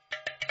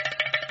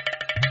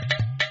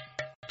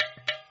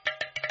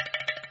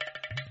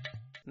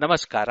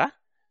ನಮಸ್ಕಾರ.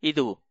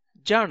 ಇದು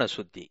ಜಾಣ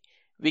ಸುದ್ದಿ,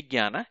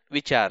 ವಿಜ್ಞಾನ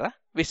ವಿಚಾರ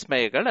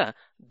ವಿಸ್ಮಯಗಳ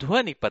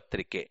ಧ್ವನಿ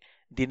ಪತ್ರಿಕೆ.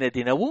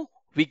 ದಿನದಿನವೂ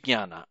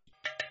ವಿಜ್ಞಾನ.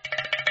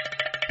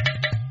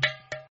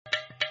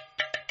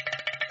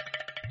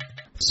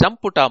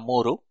 ಸಂಪುಟ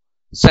 3,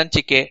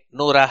 ಸಂಚಿಕೆ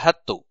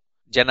 110,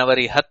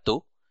 ಜನವರಿ 10,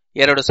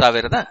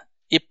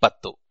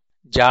 2020.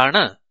 ಜಾಣ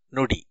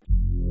ನುಡಿ.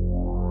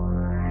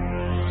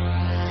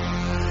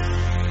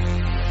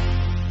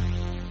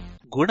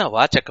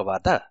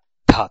 ಗುಣವಾಚಕವಾದ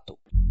ಧಾತು.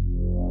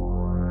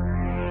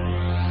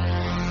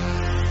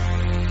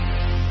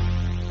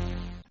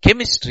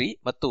 ಕೆಮಿಸ್ಟ್ರಿ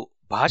ಮತ್ತು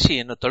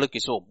ಭಾಷೆಯನ್ನು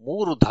ತಳುಕಿಸುವ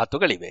 3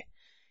 ಧಾತುಗಳಿವೆ.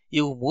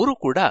 ಇವು 3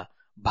 ಕೂಡ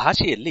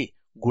ಭಾಷೆಯಲ್ಲಿ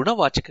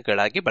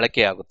ಗುಣವಾಚಕಗಳಾಗಿ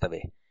ಬಳಕೆಯಾಗುತ್ತವೆ.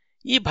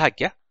 ಈ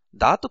ಭಾಗ್ಯ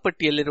ಧಾತು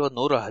ಪಟ್ಟಿಯಲ್ಲಿರುವ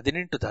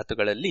 118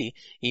 ಧಾತುಗಳಲ್ಲಿ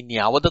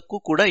ಇನ್ಯಾವುದಕ್ಕೂ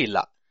ಕೂಡ ಇಲ್ಲ.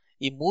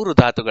 ಈ 3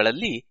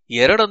 ಧಾತುಗಳಲ್ಲಿ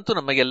 2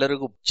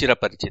 ನಮಗೆಲ್ಲರಿಗೂ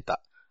ಚಿರಪರಿಚಿತ.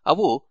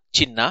 ಅವು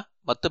ಚಿನ್ನ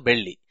ಮತ್ತು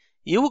ಬೆಳ್ಳಿ.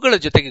 ಇವುಗಳ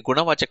ಜೊತೆಗೆ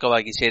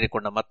ಗುಣವಾಚಕವಾಗಿ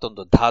ಸೇರಿಕೊಂಡ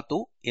ಮತ್ತೊಂದು ಧಾತು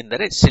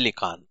ಎಂದರೆ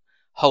ಸಿಲಿಕಾನ್.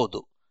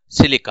 ಹೌದು,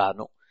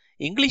 ಸಿಲಿಕಾನು.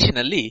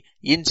 ಇಂಗ್ಲಿಷಿನಲ್ಲಿ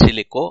ಇನ್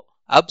ಸಿಲಿಕೋ,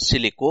 ಅಬ್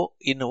ಸಿಲಿಕೋ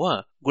ಎನ್ನುವ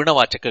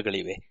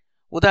ಗುಣವಾಚಕಗಳಿವೆ.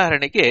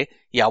 ಉದಾಹರಣೆಗೆ,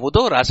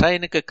 ಯಾವುದೋ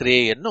ರಾಸಾಯನಿಕ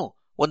ಕ್ರಿಯೆಯನ್ನು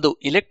ಒಂದು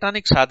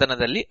ಇಲೆಕ್ಟ್ರಾನಿಕ್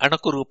ಸಾಧನದಲ್ಲಿ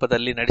ಅಣಕು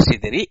ರೂಪದಲ್ಲಿ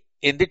ನಡೆಸಿದಿರಿ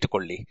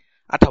ಎಂದಿಟ್ಟುಕೊಳ್ಳಿ.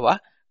 ಅಥವಾ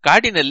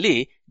ಕಾಡಿನಲ್ಲಿ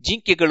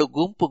ಜಿಂಕೆಗಳು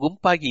ಗುಂಪು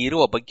ಗುಂಪಾಗಿ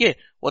ಇರುವ ಬಗ್ಗೆ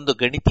ಒಂದು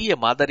ಗಣಿತೀಯ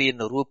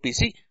ಮಾದರಿಯನ್ನು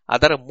ರೂಪಿಸಿ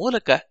ಅದರ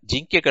ಮೂಲಕ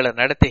ಜಿಂಕೆಗಳ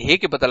ನಡತೆ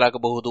ಹೇಗೆ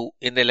ಬದಲಾಗಬಹುದು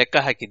ಎಂದು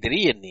ಲೆಕ್ಕ ಹಾಕಿದಿರಿ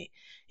ಎನ್ನಿ.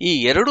 ಈ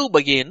 2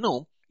 ಬಗೆಯನ್ನು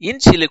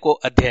ಇನ್ ಸಿಲಿಕೋ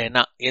ಅಧ್ಯಯನ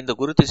ಎಂದು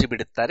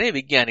ಗುರುತಿಸಿಬಿಡುತ್ತಾರೆ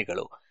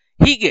ವಿಜ್ಞಾನಿಗಳು.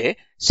 ಹೀಗೆ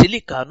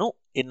ಸಿಲಿಕಾನು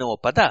ಎನ್ನುವ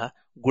ಪದ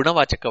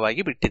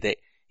ಗುಣವಾಚಕವಾಗಿ ಬಿಟ್ಟಿದೆ.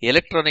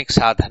 ಎಲೆಕ್ಟ್ರಾನಿಕ್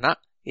ಸಾಧನ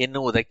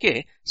ಎನ್ನುವುದಕ್ಕೆ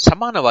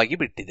ಸಮಾನವಾಗಿ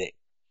ಬಿಟ್ಟಿದೆ.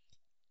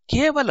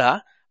 ಕೇವಲ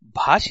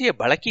ಭಾಷೆಯ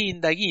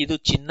ಬಳಕೆಯಿಂದಾಗಿ ಇದು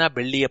ಚಿನ್ನ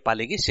ಬೆಳ್ಳಿಯ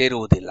ಪಾಲಿಗೆ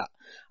ಸೇರುವುದಿಲ್ಲ.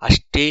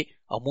 ಅಷ್ಟೇ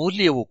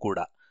ಅಮೂಲ್ಯವೂ ಕೂಡ.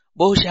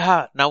 ಬಹುಶಃ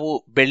ನಾವು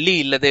ಬೆಳ್ಳಿ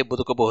ಇಲ್ಲದೆ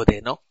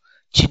ಬದುಕಬಹುದೇನೋ,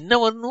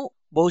 ಚಿನ್ನವನ್ನು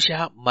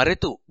ಬಹುಶಃ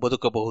ಮರೆತು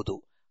ಬದುಕಬಹುದು.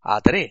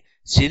 ಆದರೆ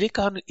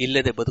ಸಿಲಿಕಾನ್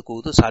ಇಲ್ಲದೆ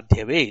ಬದುಕುವುದು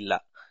ಸಾಧ್ಯವೇ ಇಲ್ಲ.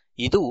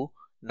 ಇದು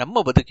ನಮ್ಮ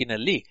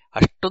ಬದುಕಿನಲ್ಲಿ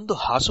ಅಷ್ಟೊಂದು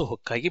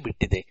ಹಾಸುಹೊಕ್ಕಾಗಿ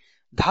ಬಿಟ್ಟಿದೆ.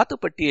 ಧಾತು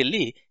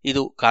ಪಟ್ಟಿಯಲ್ಲಿ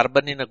ಇದು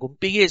ಕಾರ್ಬನ್ನಿನ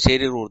ಗುಂಪಿಗೆ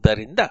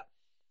ಸೇರಿರುವುದರಿಂದ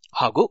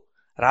ಹಾಗೂ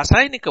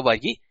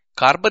ರಾಸಾಯನಿಕವಾಗಿ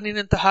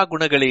ಕಾರ್ಬನ್ನಿನಂತಹ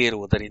ಗುಣಗಳೇ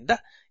ಇರುವುದರಿಂದ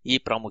ಈ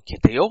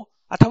ಪ್ರಾಮುಖ್ಯತೆಯೋ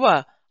ಅಥವಾ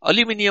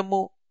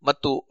ಅಲ್ಯೂಮಿನಿಯಮ್ಮು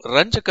ಮತ್ತು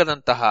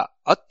ರಂಜಕದಂತಹ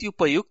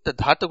ಅತ್ಯುಪಯುಕ್ತ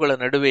ಧಾತುಗಳ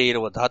ನಡುವೆ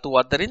ಇರುವ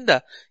ಧಾತುವಾದ್ದರಿಂದ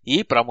ಈ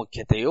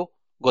ಪ್ರಾಮುಖ್ಯತೆಯೋ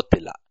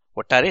ಗೊತ್ತಿಲ್ಲ.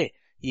 ಒಟ್ಟಾರೆ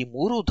ಈ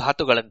 3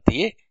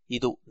 ಧಾತುಗಳಂತೆಯೇ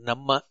ಇದು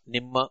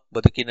ನಿಮ್ಮ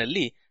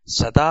ಬದುಕಿನಲ್ಲಿ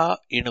ಸದಾ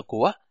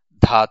ಇಣುಕುವ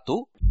ಧಾತು.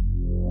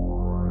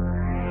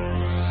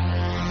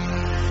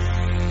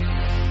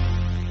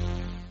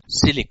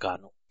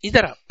 ಸಿಲಿಕಾನು.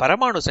 ಇದರ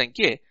ಪರಮಾಣು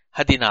ಸಂಖ್ಯೆ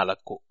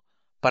 14,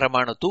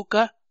 ಪರಮಾಣು ತೂಕ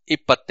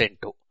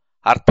 28.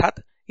 ಅರ್ಥಾತ್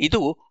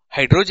ಇದು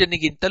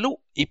ಹೈಡ್ರೋಜನ್ನಿಗಿಂತಲೂ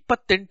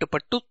 28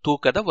 ಪಟ್ಟು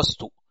ತೂಕದ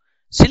ವಸ್ತು.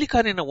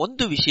 ಸಿಲಿಕಾನಿನ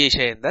ಒಂದು ವಿಶೇಷ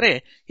ಎಂದರೆ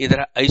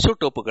ಇದರ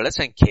ಐಸೋಟೋಪುಗಳ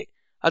ಸಂಖ್ಯೆ.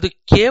 ಅದು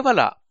ಕೇವಲ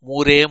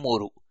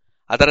 3.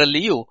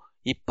 ಅದರಲ್ಲಿಯೂ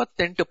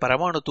 28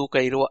 ಪರಮಾಣು ತೂಕ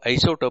ಇರುವ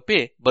ಐಸೋಟೋಪೆ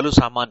ಬಲು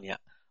ಸಾಮಾನ್ಯ.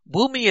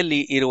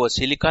 ಭೂಮಿಯಲ್ಲಿ ಇರುವ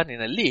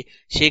ಸಿಲಿಕಾನಿನಲ್ಲಿ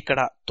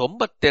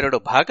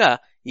 92% ಭಾಗ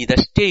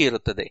ಇದಷ್ಟೇ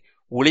ಇರುತ್ತದೆ.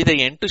 ಉಳಿದ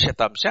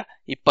 8%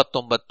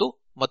 29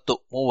 ಮತ್ತು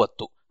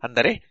 30,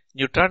 ಅಂದರೆ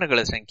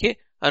ನ್ಯೂಟ್ರಾನ್ಗಳ ಸಂಖ್ಯೆ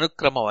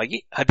ಅನುಕ್ರಮವಾಗಿ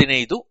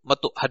 15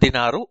 ಮತ್ತು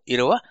 16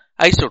 ಇರುವ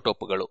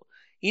ಐಸೋಟೋಪುಗಳು.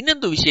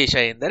 ಇನ್ನೊಂದು ವಿಶೇಷ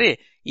ಎಂದರೆ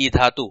ಈ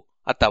ಧಾತು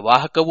ಅತ್ತ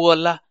ವಾಹಕವೂ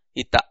ಅಲ್ಲ,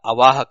 ಇತ್ತ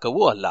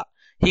ಅವಾಹಕವೂ ಅಲ್ಲ.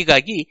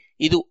 ಹೀಗಾಗಿ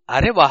ಇದು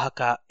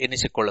ಅರೆವಾಹಕ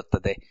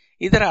ಎನಿಸಿಕೊಳ್ಳುತ್ತದೆ.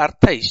 ಇದರ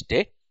ಅರ್ಥ ಇಷ್ಟೇ: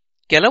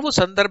 ಕೆಲವು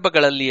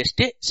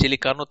ಸಂದರ್ಭಗಳಲ್ಲಿಯಷ್ಟೇ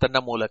ಸಿಲಿಕಾನು ತನ್ನ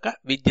ಮೂಲಕ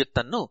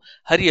ವಿದ್ಯುತ್ತನ್ನು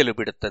ಹರಿಯಲು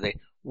ಬಿಡುತ್ತದೆ.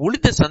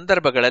 ಉಳಿದ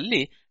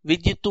ಸಂದರ್ಭಗಳಲ್ಲಿ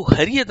ವಿದ್ಯುತ್ತು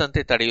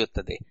ಹರಿಯದಂತೆ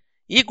ತಡೆಯುತ್ತದೆ.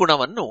 ಈ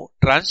ಗುಣವನ್ನು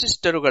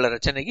ಟ್ರಾನ್ಸಿಸ್ಟರುಗಳ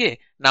ರಚನೆಗೆ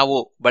ನಾವು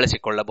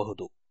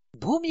ಬಳಸಿಕೊಳ್ಳಬಹುದು.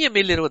 ಭೂಮಿಯ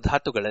ಮೇಲಿರುವ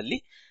ಧಾತುಗಳಲ್ಲಿ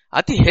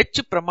ಅತಿ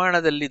ಹೆಚ್ಚು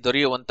ಪ್ರಮಾಣದಲ್ಲಿ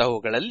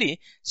ದೊರೆಯುವಂತಹವುಗಳಲ್ಲಿ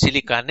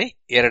ಸಿಲಿಕಾನೇ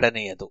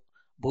 2ನೇಯದು.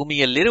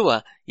 ಭೂಮಿಯಲ್ಲಿರುವ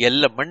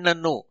ಎಲ್ಲ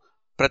ಮಣ್ಣನ್ನು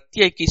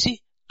ಪ್ರತ್ಯೇಕಿಸಿ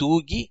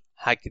ತೂಗಿ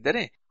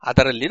ಹಾಕಿದರೆ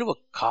ಅದರಲ್ಲಿರುವ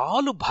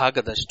 1/4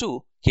 ಭಾಗದಷ್ಟು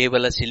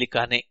ಕೇವಲ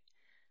ಸಿಲಿಕಾನೇ.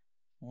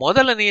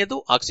 ಮೊದಲನೆಯದು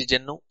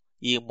ಆಕ್ಸಿಜನ್ನು.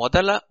 ಈ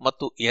ಮೊದಲ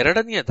ಮತ್ತು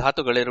 2ನೆಯ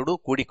ಧಾತುಗಳೆರಡೂ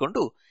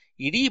ಕೂಡಿಕೊಂಡು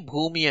ಇಡೀ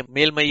ಭೂಮಿಯ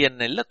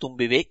ಮೇಲ್ಮೈಯನ್ನೆಲ್ಲ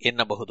ತುಂಬಿವೆ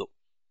ಎನ್ನಬಹುದು.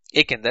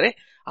 ಏಕೆಂದರೆ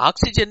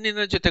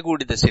ಆಕ್ಸಿಜನ್ನಿನ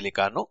ಜೊತೆಗೂಡಿದ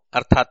ಸಿಲಿಕಾನು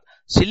ಅರ್ಥಾತ್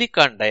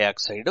ಸಿಲಿಕಾನ್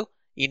ಡೈಆಕ್ಸೈಡ್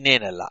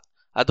ಇನ್ನೇನಲ್ಲ,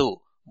 ಅದು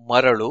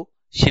ಮರಳು,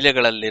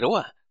 ಶಿಲೆಗಳಲ್ಲಿರುವ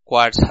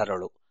ಕ್ವಾರ್ಟ್ಸ್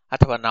ಹರಳು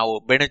ಅಥವಾ ನಾವು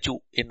ಬೆಣಚು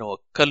ಎನ್ನುವ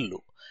ಕಲ್ಲು.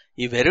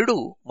 ಇವೆರಡೂ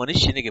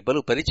ಮನುಷ್ಯನಿಗೆ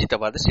ಬಲು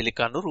ಪರಿಚಿತವಾದ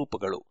ಸಿಲಿಕಾನು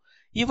ರೂಪಗಳು.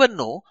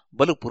 ಇವನ್ನು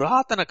ಬಲು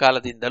ಪುರಾತನ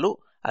ಕಾಲದಿಂದಲೂ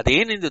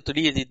ಅದೇನೆಂದು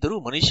ತಿಳಿಯದಿದ್ದರೂ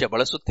ಮನುಷ್ಯ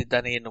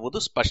ಬಳಸುತ್ತಿದ್ದಾನೆ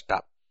ಎನ್ನುವುದು ಸ್ಪಷ್ಟ.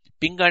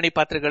 ಪಿಂಗಾಣಿ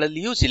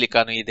ಪಾತ್ರೆಗಳಲ್ಲಿಯೂ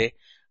ಸಿಲಿಕಾನು ಇದೆ,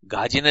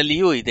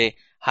 ಗಾಜಿನಲ್ಲಿಯೂ ಇದೆ.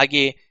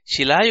 ಹಾಗೆಯೇ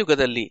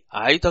ಶಿಲಾಯುಗದಲ್ಲಿ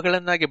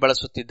ಆಯುಧಗಳನ್ನಾಗಿ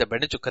ಬಳಸುತ್ತಿದ್ದ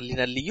ಬೆಣಚು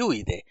ಕಲ್ಲಿನಲ್ಲಿಯೂ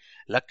ಇದೆ.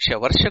 ಲಕ್ಷ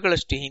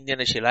ವರ್ಷಗಳಷ್ಟು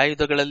ಹಿಂದಿನ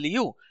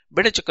ಶಿಲಾಯುಧಗಳಲ್ಲಿಯೂ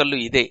ಬೆಣಚು ಕಲ್ಲು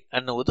ಇದೆ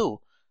ಅನ್ನುವುದು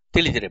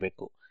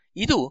ತಿಳಿದಿರಬೇಕು.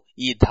 ಇದು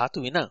ಈ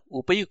ಧಾತುವಿನ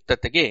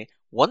ಉಪಯುಕ್ತತೆಗೆ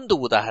ಒಂದು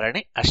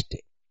ಉದಾಹರಣೆ ಅಷ್ಟೇ.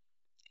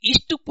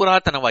 ಇಷ್ಟು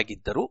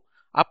ಪುರಾತನವಾಗಿದ್ದರೂ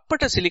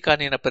ಅಪ್ಪಟ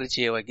ಸಿಲಿಕಾನಿನ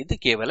ಪರಿಚಯವಾಗಿದ್ದು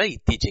ಕೇವಲ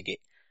ಇತ್ತೀಚೆಗೆ.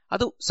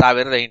 ಅದು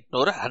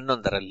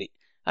 1811ರಲ್ಲಿ.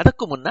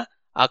 ಅದಕ್ಕೂ ಮುನ್ನ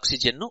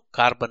ಆಕ್ಸಿಜನ್ನು,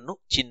 ಕಾರ್ಬನ್ನು,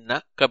 ಚಿನ್ನ,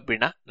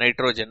 ಕಬ್ಬಿಣ,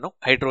 ನೈಟ್ರೋಜನ್ನು,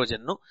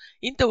 ಹೈಡ್ರೋಜನ್ನು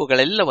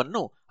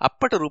ಇಂಥವುಗಳೆಲ್ಲವನ್ನು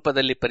ಅಪ್ಪಟ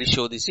ರೂಪದಲ್ಲಿ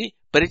ಪರಿಶೋಧಿಸಿ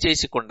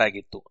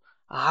ಪರಿಚಯಿಸಿಕೊಂಡಾಗಿತ್ತು.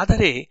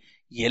 ಆದರೆ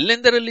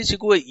ಎಲ್ಲೆಂದರಲ್ಲಿ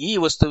ಸಿಗುವ ಈ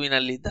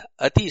ವಸ್ತುವಿನಲ್ಲಿದ್ದ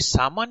ಅತಿ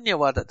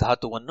ಸಾಮಾನ್ಯವಾದ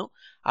ಧಾತುವನ್ನು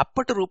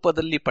ಅಪ್ಪಟ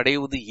ರೂಪದಲ್ಲಿ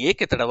ಪಡೆಯುವುದು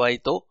ಏಕೆ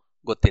ತಡವಾಯಿತೋ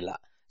ಗೊತ್ತಿಲ್ಲ.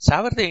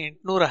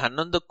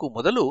 1811ಕ್ಕೂ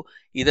ಮೊದಲು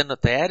ಇದನ್ನು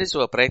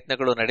ತಯಾರಿಸುವ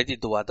ಪ್ರಯತ್ನಗಳು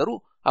ನಡೆದಿದ್ದುವಾದರೂ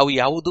ಅವು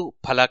ಯಾವುದೂ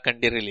ಫಲ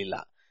ಕಂಡಿರಲಿಲ್ಲ.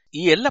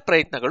 ಈ ಎಲ್ಲ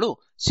ಪ್ರಯತ್ನಗಳು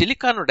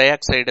ಸಿಲಿಕಾನ್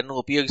ಡೈಆಕ್ಸೈಡ್ ಅನ್ನು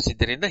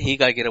ಉಪಯೋಗಿಸಿದ್ದರಿಂದ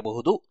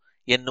ಹೀಗಾಗಿರಬಹುದು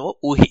ಎನ್ನುವ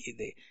ಊಹೆ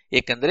ಇದೆ.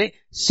 ಏಕೆಂದರೆ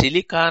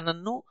ಸಿಲಿಕಾನ್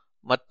ಅನ್ನು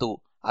ಮತ್ತು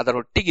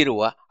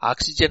ಅದರೊಟ್ಟಿಗಿರುವ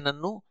ಆಕ್ಸಿಜನ್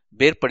ಅನ್ನು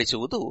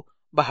ಬೇರ್ಪಡಿಸುವುದು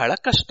ಬಹಳ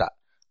ಕಷ್ಟ.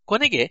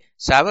 ಕೊನೆಗೆ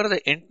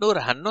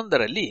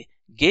 1811ರಲ್ಲಿ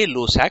ಗೆ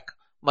ಲೂಸಾಕ್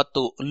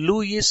ಮತ್ತು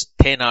ಲೂಯಿಸ್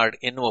ಥೇನಾರ್ಡ್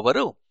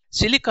ಎನ್ನುವವರು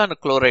ಸಿಲಿಕಾನ್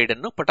ಕ್ಲೋರೈಡ್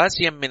ಅನ್ನು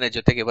ಪೊಟಾಸಿಯಂನ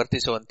ಜೊತೆಗೆ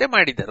ವರ್ತಿಸುವಂತೆ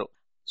ಮಾಡಿದರು.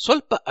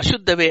 ಸ್ವಲ್ಪ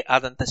ಅಶುದ್ಧವೇ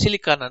ಆದಂಥ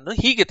ಸಿಲಿಕಾನ್ ಅನ್ನು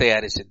ಹೀಗೆ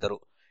ತಯಾರಿಸಿದ್ದರು.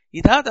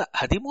 ಇದಾದ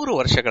 13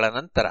 ವರ್ಷಗಳ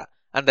ನಂತರ,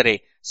 ಅಂದರೆ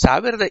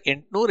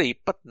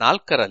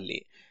 1824ರಲ್ಲಿ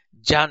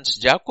Jons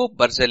Jacob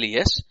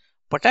Berzelius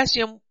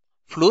potassium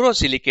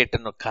fluorosilicate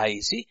ಅನ್ನು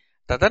ಕಾಯಿಸಿ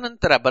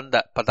ತದನಂತರ ಬಂದ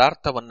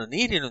ಪದಾರ್ಥವನ್ನು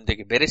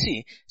ನೀರಿನೊಂದಿಗೆ ಬೆರೆಸಿ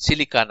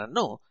ಸಿಲಿಕಾನ್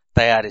ಅನ್ನು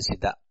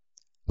ತಯಾರಿಸಿದ.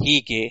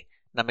 ಹೀಗೆ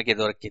ನಮಗೆ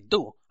ದೊರಕಿದ್ದು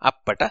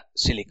ಅಪ್ಪಟ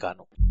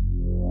ಸಿಲಿಕಾನು.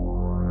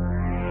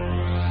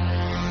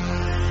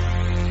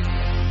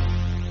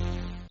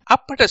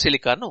 ಅಪ್ಪಟ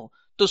ಸಿಲಿಕಾನು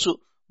ತುಸು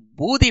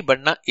ಬೂದಿ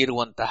ಬಣ್ಣ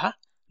ಇರುವಂತಹ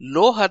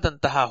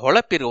ಲೋಹದಂತಹ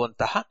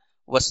ಹೊಳಪಿರುವಂತಹ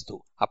ವಸ್ತು.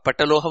 ಅಪ್ಪಟ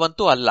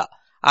ಲೋಹವಂತೂ ಅಲ್ಲ,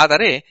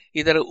 ಆದರೆ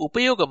ಇದರ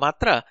ಉಪಯೋಗ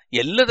ಮಾತ್ರ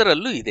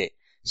ಎಲ್ಲದರಲ್ಲೂ ಇದೆ.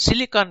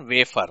 ಸಿಲಿಕಾನ್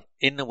ವೇಫರ್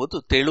ಎನ್ನುವುದು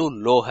ತೆಳು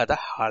ಲೋಹದ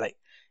ಹಾಳೆ.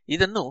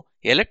 ಇದನ್ನು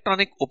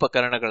ಎಲೆಕ್ಟ್ರಾನಿಕ್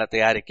ಉಪಕರಣಗಳ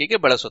ತಯಾರಿಕೆಗೆ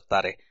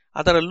ಬಳಸುತ್ತಾರೆ.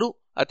 ಅದರಲ್ಲೂ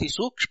ಅತಿ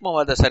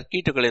ಸೂಕ್ಷ್ಮವಾದ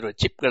ಸರ್ಕ್ಯೂಟ್ಗಳಿರುವ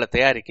ಚಿಪ್ಗಳ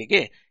ತಯಾರಿಕೆಗೆ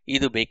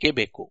ಇದು ಬೇಕೇ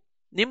ಬೇಕು.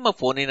 ನಿಮ್ಮ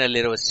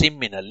ಫೋನಿನಲ್ಲಿರುವ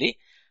ಸಿಮ್ಮಿನಲ್ಲಿ,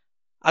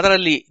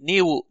 ಅದರಲ್ಲಿ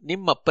ನೀವು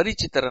ನಿಮ್ಮ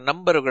ಪರಿಚಿತರ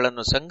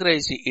ನಂಬರುಗಳನ್ನು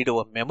ಸಂಗ್ರಹಿಸಿ ಇಡುವ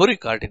ಮೆಮೊರಿ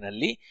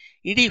ಕಾರ್ಡಿನಲ್ಲಿ,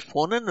 ಇಡೀ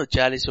ಫೋನನ್ನು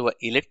ಚಾಲಿಸುವ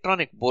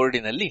ಇಲೆಕ್ಟ್ರಾನಿಕ್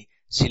ಬೋರ್ಡಿನಲ್ಲಿ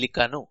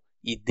ಸಿಲಿಕಾನು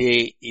ಇದ್ದೇ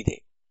ಇದೆ.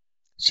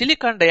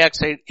 ಸಿಲಿಕಾನ್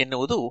ಡೈಆಕ್ಸೈಡ್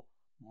ಎನ್ನುವುದು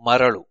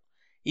ಮರಳು.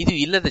 ಇದು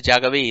ಇಲ್ಲದ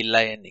ಜಾಗವೇ ಇಲ್ಲ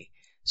ಎನ್ನಿ.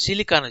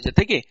 ಸಿಲಿಕಾನ್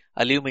ಜೊತೆಗೆ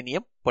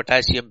ಅಲ್ಯೂಮಿನಿಯಂ,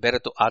 ಪೊಟ್ಯಾಸಿಯಂ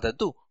ಬೆರೆತು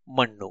ಆದದ್ದು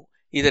ಮಣ್ಣು.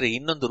 ಇದರ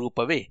ಇನ್ನೊಂದು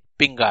ರೂಪವೇ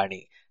ಪಿಂಗಾಣಿ.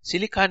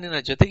 ಸಿಲಿಕಾನಿನ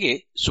ಜೊತೆಗೆ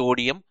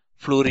ಸೋಡಿಯಂ,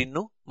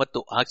 ಫ್ಲೂರಿನ್ನು ಮತ್ತು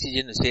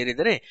ಆಕ್ಸಿಜನ್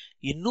ಸೇರಿದರೆ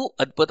ಇನ್ನೂ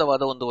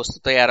ಅದ್ಭುತವಾದ ಒಂದು ವಸ್ತು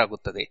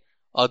ತಯಾರಾಗುತ್ತದೆ.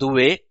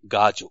 ಅದುವೇ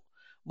ಗಾಜು.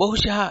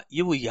 ಬಹುಶಃ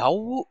ಇವು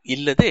ಯಾವುವೂ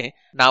ಇಲ್ಲದೆ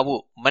ನಾವು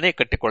ಮನೆ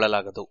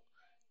ಕಟ್ಟಿಕೊಳ್ಳಲಾಗದು.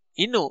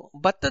 ಇನ್ನು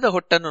ಭತ್ತದ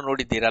ಹೊಟ್ಟನ್ನು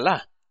ನೋಡಿದ್ದೀರಲ್ಲ,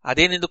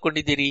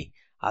 ಅದೇನೆಂದುಕೊಂಡಿದ್ದೀರಿ?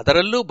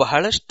 ಅದರಲ್ಲೂ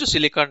ಬಹಳಷ್ಟು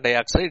ಸಿಲಿಕಾನ್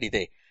ಡೈಆಕ್ಸೈಡ್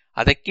ಇದೆ.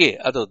 ಅದಕ್ಕೆ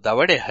ಅದು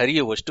ದವಡೆ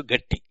ಹರಿಯುವಷ್ಟು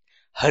ಗಟ್ಟಿ,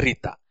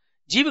 ಹರಿತ.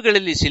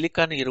 ಜೀವಿಗಳಲ್ಲಿ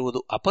ಸಿಲಿಕಾನ್ ಇರುವುದು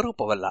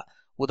ಅಪರೂಪವಲ್ಲ.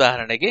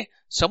 ಉದಾಹರಣೆಗೆ,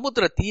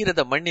 ಸಮುದ್ರ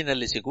ತೀರದ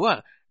ಮಣ್ಣಿನಲ್ಲಿ ಸಿಗುವ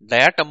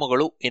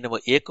ಡಯಾಟಮುಗಳು ಎನ್ನುವ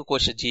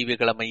ಏಕಕೋಶ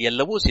ಜೀವಿಗಳ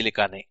ಮೈಯೆಲ್ಲವೂ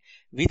ಸಿಲಿಕಾನೆ.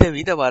 ವಿಧ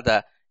ವಿಧವಾದ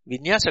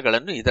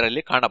ವಿನ್ಯಾಸಗಳನ್ನು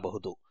ಇದರಲ್ಲಿ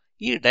ಕಾಣಬಹುದು.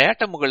 ಈ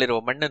ಡಯಾಟಮುಗಳಿರುವ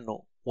ಮಣ್ಣನ್ನು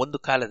ಒಂದು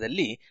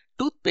ಕಾಲದಲ್ಲಿ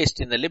ಟೂತ್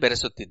ಪೇಸ್ಟಿನಲ್ಲಿ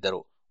ಬೆರೆಸುತ್ತಿದ್ದರು.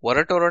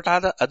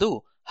 ಒರಟೊರಟಾದ ಅದು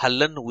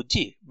ಹಲ್ಲನ್ನು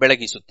ಉಜ್ಜಿ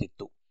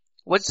ಬೆಳಗಿಸುತ್ತಿತ್ತು.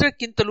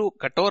 ವಜ್ರಕ್ಕಿಂತಲೂ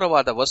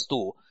ಕಠೋರವಾದ ವಸ್ತು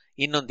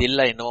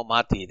ಇನ್ನೊಂದಿಲ್ಲ ಎನ್ನುವ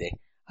ಮಾತು ಇದೆ.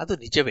 ಅದು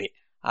ನಿಜವೇ.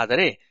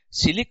 ಆದರೆ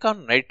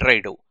ಸಿಲಿಕಾನ್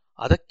ನೈಟ್ರೈಡು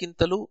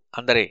ಅದಕ್ಕಿಂತಲೂ,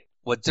 ಅಂದರೆ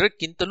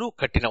ವಜ್ರಕ್ಕಿಂತಲೂ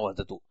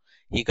ಕಠಿಣವಾದುದು.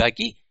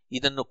 ಹೀಗಾಗಿ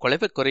ಇದನ್ನು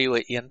ಕೊಳವೆ ಕೊರೆಯುವ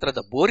ಯಂತ್ರದ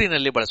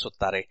ಬೋರಿನಲ್ಲಿ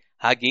ಬಳಸುತ್ತಾರೆ.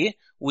 ಹಾಗೆಯೇ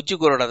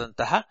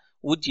ಉಜ್ಜಿಗೊರಡದಂತಹ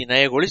ಉಜ್ಜಿ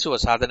ನಯಗೊಳಿಸುವ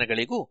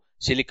ಸಾಧನಗಳಿಗೂ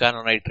ಸಿಲಿಕಾನ್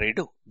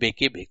ನೈಟ್ರೈಡು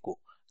ಬೇಕೇ ಬೇಕು.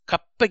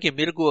 ಕಪ್ಪಗೆ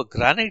ಮಿರುಗುವ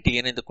ಗ್ರಾನೈಟ್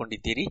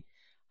ಏನೆಂದುಕೊಂಡಿದ್ದೀರಿ?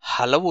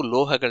 ಹಲವು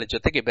ಲೋಹಗಳ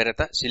ಜೊತೆಗೆ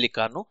ಬೆರೆತ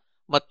ಸಿಲಿಕಾನು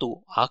ಮತ್ತು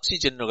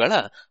ಆಕ್ಸಿಜನ್ನುಗಳ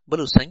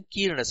ಬಲು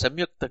ಸಂಕೀರ್ಣ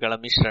ಸಂಯುಕ್ತಗಳ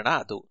ಮಿಶ್ರಣ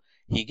ಅದು.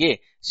 ಹೀಗೆ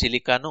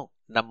ಸಿಲಿಕಾನು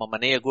ನಮ್ಮ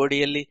ಮನೆಯ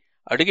ಗೋಡೆಯಲ್ಲಿ,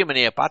 ಅಡುಗೆ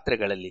ಮನೆಯ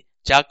ಪಾತ್ರೆಗಳಲ್ಲಿ,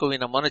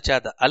 ಚಾಕುವಿನ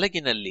ಮೊನಚಾದ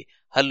ಅಲಗಿನಲ್ಲಿ,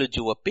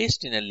 ಹಲ್ಲುಜ್ಜುವ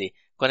ಪೇಸ್ಟಿನಲ್ಲಿ,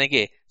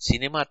 ಕೊನೆಗೆ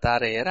ಸಿನಿಮಾ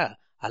ತಾರೆಯರ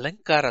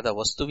ಅಲಂಕಾರದ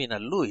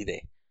ವಸ್ತುವಿನಲ್ಲೂ ಇದೆ.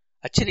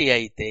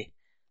 ಅಚ್ಚರಿಯಾಯಿತೆ?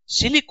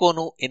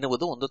 ಸಿಲಿಕೋನು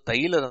ಎನ್ನುವುದು ಒಂದು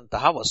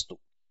ತೈಲದಂತಹ ವಸ್ತು.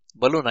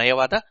 ಬಲು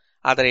ನಯವಾದ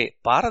ಆದರೆ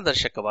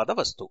ಪಾರದರ್ಶಕವಾದ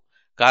ವಸ್ತು.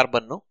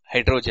 ಕಾರ್ಬನ್ನು,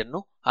 ಹೈಡ್ರೋಜನ್ನು,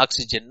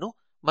 ಆಕ್ಸಿಜನ್ನು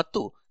ಮತ್ತು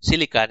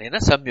ಸಿಲಿಕಾನಿನ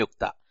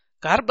ಸಂಯುಕ್ತ.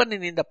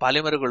 ಕಾರ್ಬನ್ನಿನಿಂದ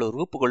ಪಾಲಿಮರುಗಳು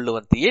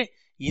ರೂಪುಗೊಳ್ಳುವಂತೆಯೇ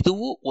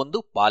ಇದುವೂ ಒಂದು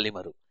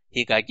ಪಾಲಿಮರು.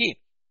 ಹೀಗಾಗಿ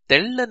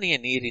ತೆಳ್ಳನೆಯ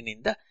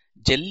ನೀರಿನಿಂದ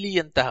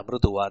ಜಲ್ಲಿಯಂತಹ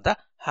ಮೃದುವಾದ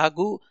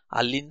ಹಾಗೂ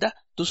ಅಲ್ಲಿಂದ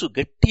ತುಸು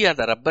ಗಟ್ಟಿಯಾದ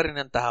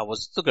ರಬ್ಬರಿನಂತಹ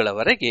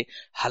ವಸ್ತುಗಳವರೆಗೆ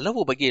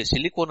ಹಲವು ಬಗೆಯ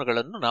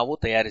ಸಿಲಿಕೋನುಗಳನ್ನು ನಾವು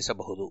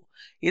ತಯಾರಿಸಬಹುದು.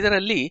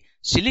 ಇದರಲ್ಲಿ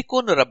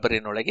ಸಿಲಿಕೋನ್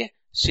ರಬ್ಬರಿನೊಳಗೆ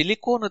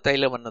ಸಿಲಿಕೋನ್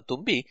ತೈಲವನ್ನು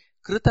ತುಂಬಿ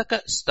ಕೃತಕ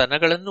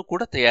ಸ್ತನಗಳನ್ನು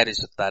ಕೂಡ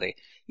ತಯಾರಿಸುತ್ತಾರೆ.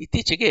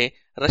 ಇತ್ತೀಚೆಗೆ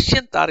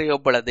ರಷ್ಯನ್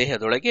ತಾರೆಯೊಬ್ಬಳ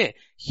ದೇಹದೊಳಗೆ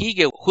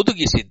ಹೀಗೆ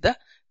ಹುದುಗಿಸಿದ್ದ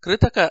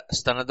ಕೃತಕ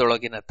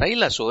ಸ್ತನದೊಳಗಿನ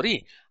ತೈಲ ಸೋರಿ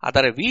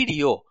ಅದರ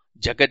ವಿಡಿಯೋ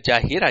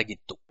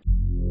ಜಗಜ್ಜಾಹೀರಾಗಿತ್ತು.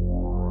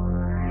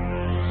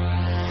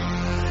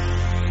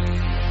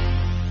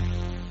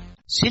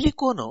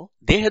 ಸಿಲಿಕೋನು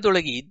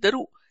ದೇಹದೊಳಗೆ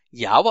ಇದ್ದರೂ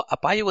ಯಾವ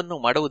ಅಪಾಯವನ್ನು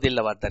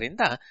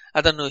ಮಾಡುವುದಿಲ್ಲವಾದ್ದರಿಂದ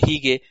ಅದನ್ನು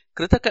ಹೀಗೆ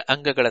ಕೃತಕ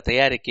ಅಂಗಗಳ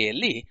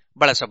ತಯಾರಿಕೆಯಲ್ಲಿ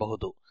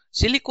ಬಳಸಬಹುದು.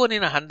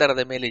 ಸಿಲಿಕೋನಿನ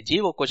ಹಂದರದ ಮೇಲೆ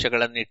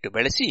ಜೀವಕೋಶಗಳನ್ನಿಟ್ಟು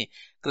ಬೆಳೆಸಿ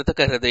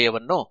ಕೃತಕ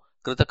ಹೃದಯವನ್ನೋ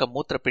ಕೃತಕ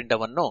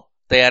ಮೂತ್ರಪಿಂಡವನ್ನೋ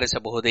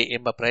ತಯಾರಿಸಬಹುದೇ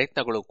ಎಂಬ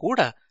ಪ್ರಯತ್ನಗಳು ಕೂಡ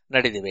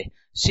ನಡೆದಿವೆ.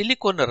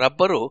 ಸಿಲಿಕೋನ್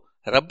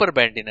ರಬ್ಬರ್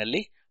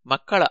ಬ್ಯಾಂಡಿನಲ್ಲಿ,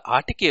 ಮಕ್ಕಳ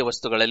ಆಟಿಕೆಯ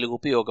ವಸ್ತುಗಳಲ್ಲಿ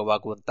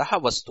ಉಪಯೋಗವಾಗುವಂತಹ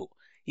ವಸ್ತು.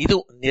 ಇದು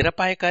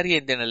ನಿರಪಾಯಕಾರಿ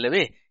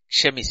ಎಂದೆನಲ್ಲವೇ?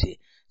 ಕ್ಷಮಿಸಿ,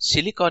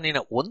 ಸಿಲಿಕಾನಿನ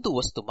ಒಂದು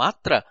ವಸ್ತು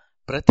ಮಾತ್ರ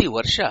ಪ್ರತಿ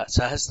ವರ್ಷ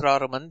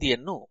ಸಹಸ್ರಾರು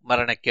ಮಂದಿಯನ್ನು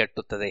ಮರಣಕ್ಕೆ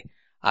ಅಟ್ಟುತ್ತದೆ.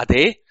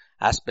 ಅದೇ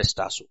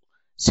ಆಸ್ಬೆಸ್ಟಾಸು.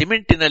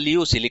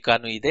 ಸಿಮೆಂಟಿನಲ್ಲಿಯೂ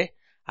ಸಿಲಿಕಾನು ಇದೆ.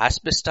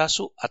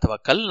 ಆಸ್ಬೆಸ್ಟಾಸು ಅಥವಾ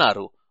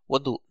ಕಲ್ನಾರು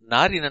ಒಂದು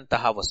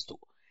ನಾರಿನಂತಹ ವಸ್ತು.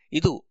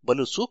 ಇದು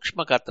ಬಲು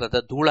ಸೂಕ್ಷ್ಮ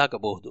ಗಾತ್ರದ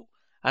ಧೂಳಾಗಬಹುದು.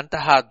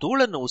 ಅಂತಹ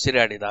ಧೂಳನ್ನು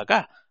ಉಸಿರಾಡಿದಾಗ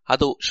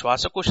ಅದು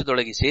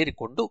ಶ್ವಾಸಕೋಶದೊಳಗೆ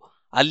ಸೇರಿಕೊಂಡು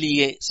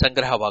ಅಲ್ಲಿಯೇ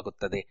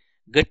ಸಂಗ್ರಹವಾಗುತ್ತದೆ.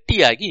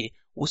 ಗಟ್ಟಿಯಾಗಿ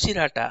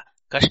ಉಸಿರಾಟ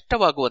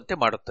ಕಷ್ಟವಾಗುವಂತೆ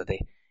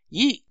ಮಾಡುತ್ತದೆ.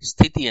 ಈ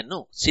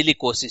ಸ್ಥಿತಿಯನ್ನು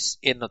ಸಿಲಿಕೋಸಿಸ್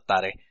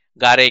ಎನ್ನುತ್ತಾರೆ.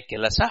 ಗಾರೆ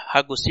ಕೆಲಸ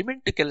ಹಾಗೂ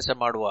ಸಿಮೆಂಟ್ ಕೆಲಸ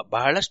ಮಾಡುವ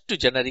ಬಹಳಷ್ಟು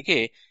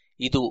ಜನರಿಗೆ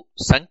ಇದು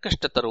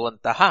ಸಂಕಷ್ಟ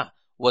ತರುವಂತಹ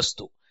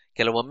ವಸ್ತು.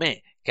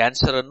 ಕೆಲವೊಮ್ಮೆ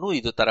ಕ್ಯಾನ್ಸರ್ ಅನ್ನೂ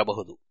ಇದು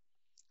ತರಬಹುದು.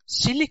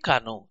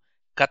 ಸಿಲಿಕಾನು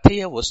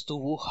ಕಥೆಯ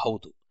ವಸ್ತುವೂ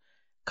ಹೌದು.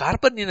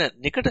 ಕಾರ್ಬನ್ನಿನ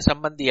ನಿಕಟ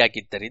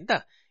ಸಂಬಂಧಿಯಾಗಿದ್ದರಿಂದ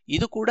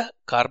ಇದು ಕೂಡ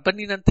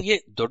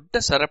ಕಾರ್ಬನ್ನಿನಂತೆಯೇ ದೊಡ್ಡ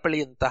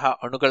ಸರಪಳಿಯಂತಹ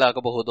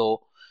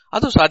ಅಣುಗಳಾಗಬಹುದೋ?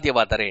 ಅದು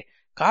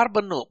ಸಾಧ್ಯವಾದರೆ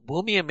ಕಾರ್ಬನ್ನು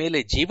ಭೂಮಿಯ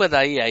ಮೇಲೆ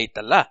ಜೀವದಾಯಿ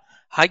ಆಯಿತಲ್ಲ,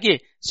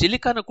 ಹಾಗೆ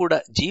ಸಿಲಿಕಾನು ಕೂಡ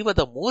ಜೀವದ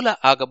ಮೂಲ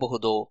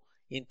ಆಗಬಹುದೋ?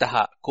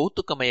 ಇಂತಹ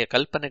ಕೌತುಕಮಯ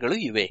ಕಲ್ಪನೆಗಳು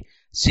ಇವೆ.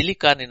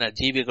 ಸಿಲಿಕಾನಿನ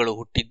ಜೀವಿಗಳು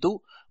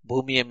ಹುಟ್ಟಿದ್ದು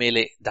ಭೂಮಿಯ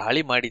ಮೇಲೆ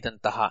ದಾಳಿ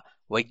ಮಾಡಿದಂತಹ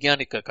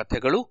ವೈಜ್ಞಾನಿಕ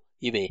ಕಥೆಗಳು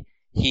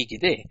ಇವೆ.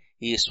 ಹೀಗಿದೆ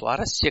ಈ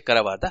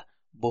ಸ್ವಾರಸ್ಯಕರವಾದ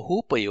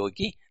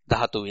ಬಹುಪಯೋಗಿ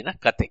ಧಾತುವಿನ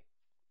ಕತೆ.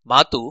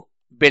 ಮಾತು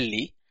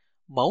ಬೆಳ್ಳಿ,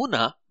 ಮೌನ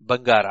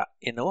ಬಂಗಾರ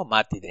ಎನ್ನುವ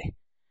ಮಾತಿದೆ.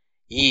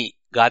 ಈ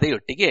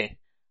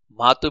ಗಾದೆಯೊಟ್ಟಿಗೆ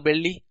ಮಾತು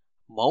ಬೆಳ್ಳಿ,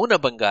 ಮೌನ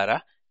ಬಂಗಾರ,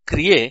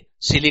 ಕ್ರಿಯೆ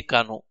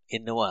ಸಿಲಿಕಾನು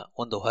ಎನ್ನುವ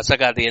ಒಂದು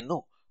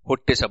ಹೊಸಗಾದೆಯನ್ನು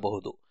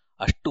ಹುಟ್ಟಿಸಬಹುದು.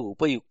 ಅಷ್ಟು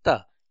ಉಪಯುಕ್ತ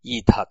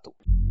ಈ ಧಾತು.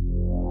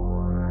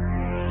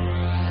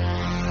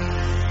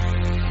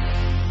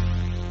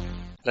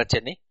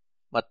 ರಚನೆ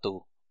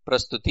ಮತ್ತು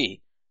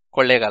ಪ್ರಸ್ತುತಿ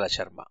ಕೊಳ್ಳೇಗಾಲ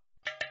ಶರ್ಮಾ.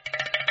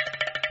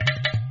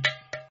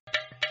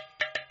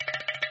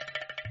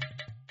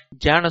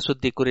 ಜಾಣ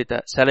ಸುದ್ದಿ ಕುರಿತ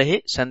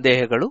ಸಲಹೆ,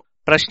 ಸಂದೇಹಗಳು,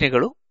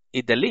 ಪ್ರಶ್ನೆಗಳು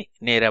ಇದ್ದಲ್ಲಿ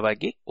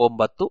ನೇರವಾಗಿ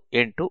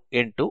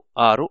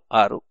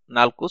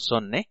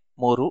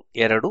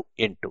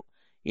 9886640328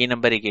 ಈ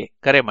ನಂಬರಿಗೆ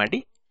ಕರೆ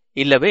ಮಾಡಿ,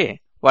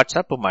 ಇಲ್ಲವೇ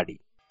ವಾಟ್ಸಪ್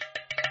ಮಾಡಿ.